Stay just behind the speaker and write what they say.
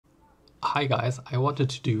Hi guys, I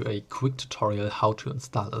wanted to do a quick tutorial how to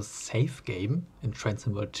install a save game in Train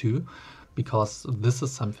Sim World 2 because this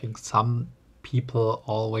is something some people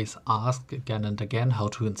always ask again and again, how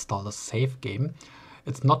to install a save game.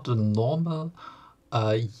 It's not a normal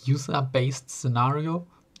user-based scenario,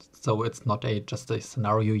 so it's not just a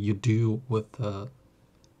scenario you do with a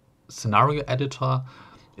scenario editor.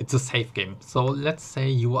 It's a save game. So let's say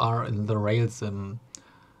you are in the Railsim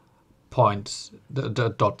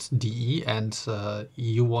 .de and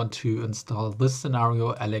you want to install this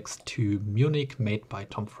scenario, Alex to Munich, made by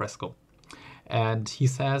Tom Fresco. And he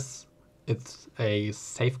says it's a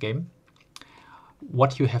save game.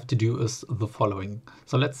 What you have to do is the following.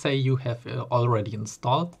 So let's say you have already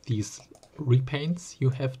installed these repaints you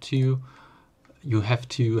have to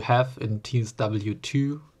have in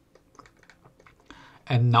TSW2,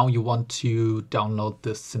 and now you want to download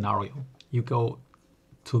this scenario. You go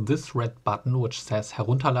to this red button which says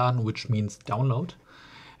herunterladen, which means download,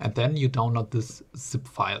 and then you download this zip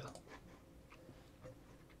file.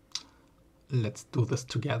 Let's do this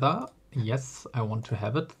together. Yes, I want to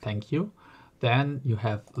have it, thank you. Then you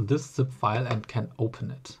have this zip file and can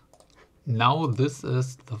open it. Now this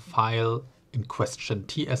is the file in question,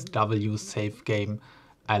 TSW save game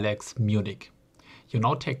Alex Munich. You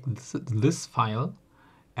now take this file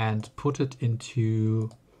and put it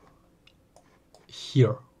into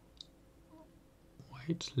here.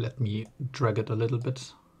 Wait, let me drag it a little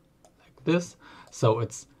bit like this. So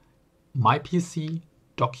it's my PC,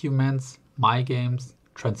 documents, my games,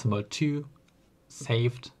 Train Sim World 2,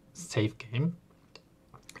 saved, save game.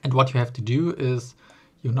 And what you have to do is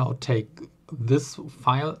you now take this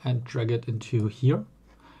file and drag it into here.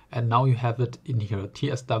 And now you have it in here,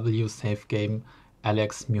 TSW save game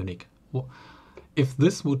Alex Munich. If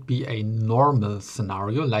this would be a normal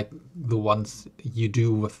scenario, like the ones you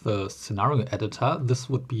do with the scenario editor, this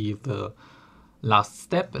would be the last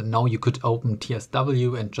step, and now you could open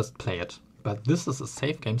TSW and just play it. But this is a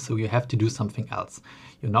save game, so you have to do something else.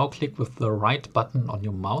 You now click with the right button on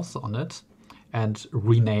your mouse on it and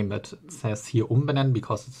rename it. It says here umbenennen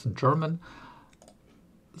because it's in German.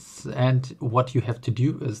 And what you have to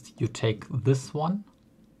do is you take this one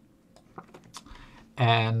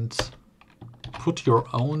and put your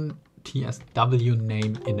own TSW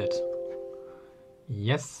name in it.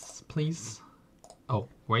 Yes, please. Oh,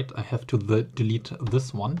 wait, I have to delete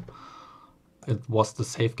this one. It was the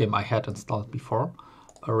save game I had installed before.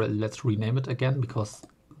 Let's rename it again because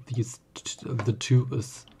the two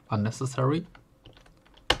is unnecessary.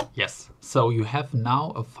 Yes, so you have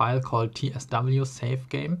now a file called TSW save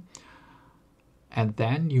game, and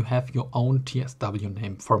then you have your own TSW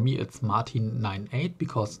name. For me it's Martin98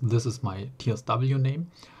 because this is my TSW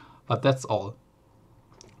name, but that's all.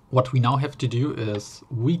 What we now have to do is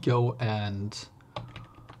we go and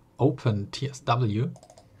open TSW.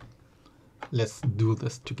 Let's do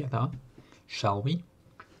this together, shall we?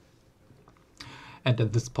 And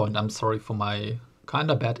at this point, I'm sorry for my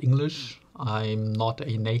kinda bad English. I'm not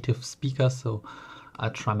a native speaker, so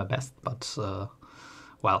I'll try my best, but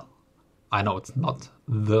well, I know it's not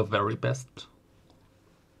the very best,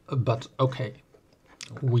 but okay.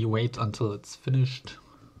 We wait until it's finished.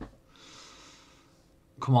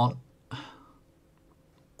 Come on.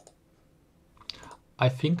 I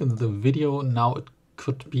think in the video now it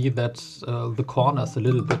could be that the corner is a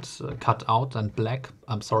little bit cut out and black.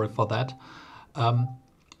 I'm sorry for that.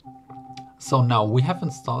 So now we have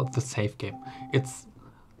installed the save game. It's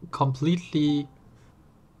completely...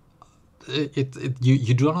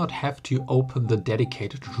 You do not have to open the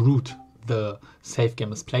dedicated root the save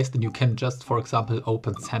game is placed in. You can just, for example,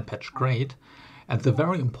 open Sandpatch Grade. And the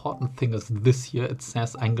very important thing is this here. It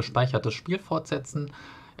says ein gespeichertes Spiel fortsetzen.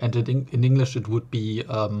 And in English it would be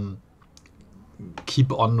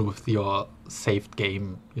keep on with your saved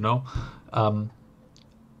game, you know.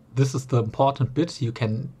 This is the important bit. You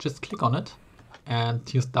can just click on it and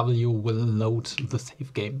TSW will load the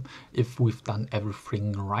save game if we've done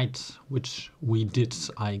everything right, which we did,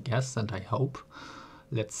 I guess, and I hope.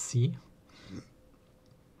 Let's see.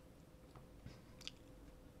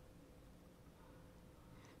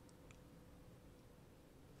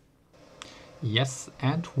 Yes,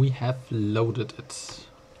 and we have loaded it.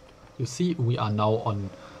 You see, we are now on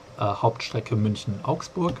Hauptstrecke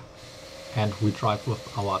München-Augsburg, and we drive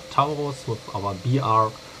with our Taurus, with our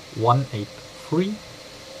BR183.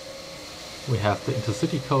 We have the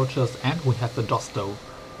intercity coaches and we have the Dosto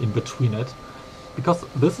in between it. Because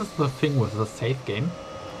this is the thing with the save game.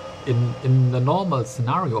 In the normal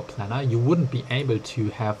scenario planner, you wouldn't be able to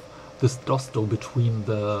have this Dosto between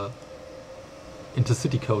the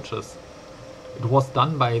intercity coaches. It was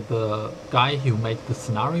done by the guy who made the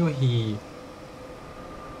scenario. He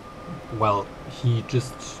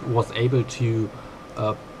just was able to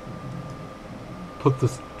uh, put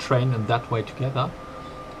this train in that way together.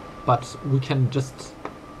 But we can just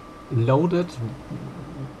load it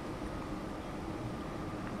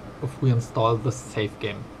if we install the save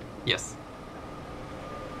game. Yes.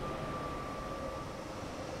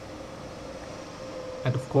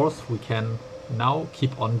 And of course we can now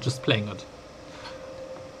keep on just playing it.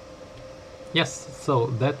 Yes, so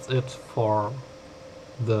that's it for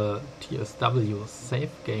the TSW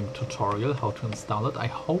save game tutorial, how to install it. I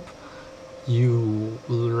hope you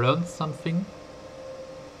learned something,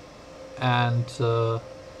 and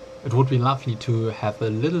it would be lovely to have a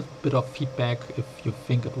little bit of feedback if you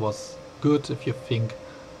think it was good, if you think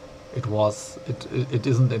it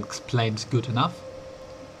isn't explained good enough.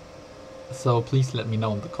 So please let me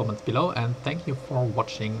know in the comments below, and thank you for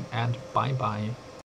watching, and bye bye.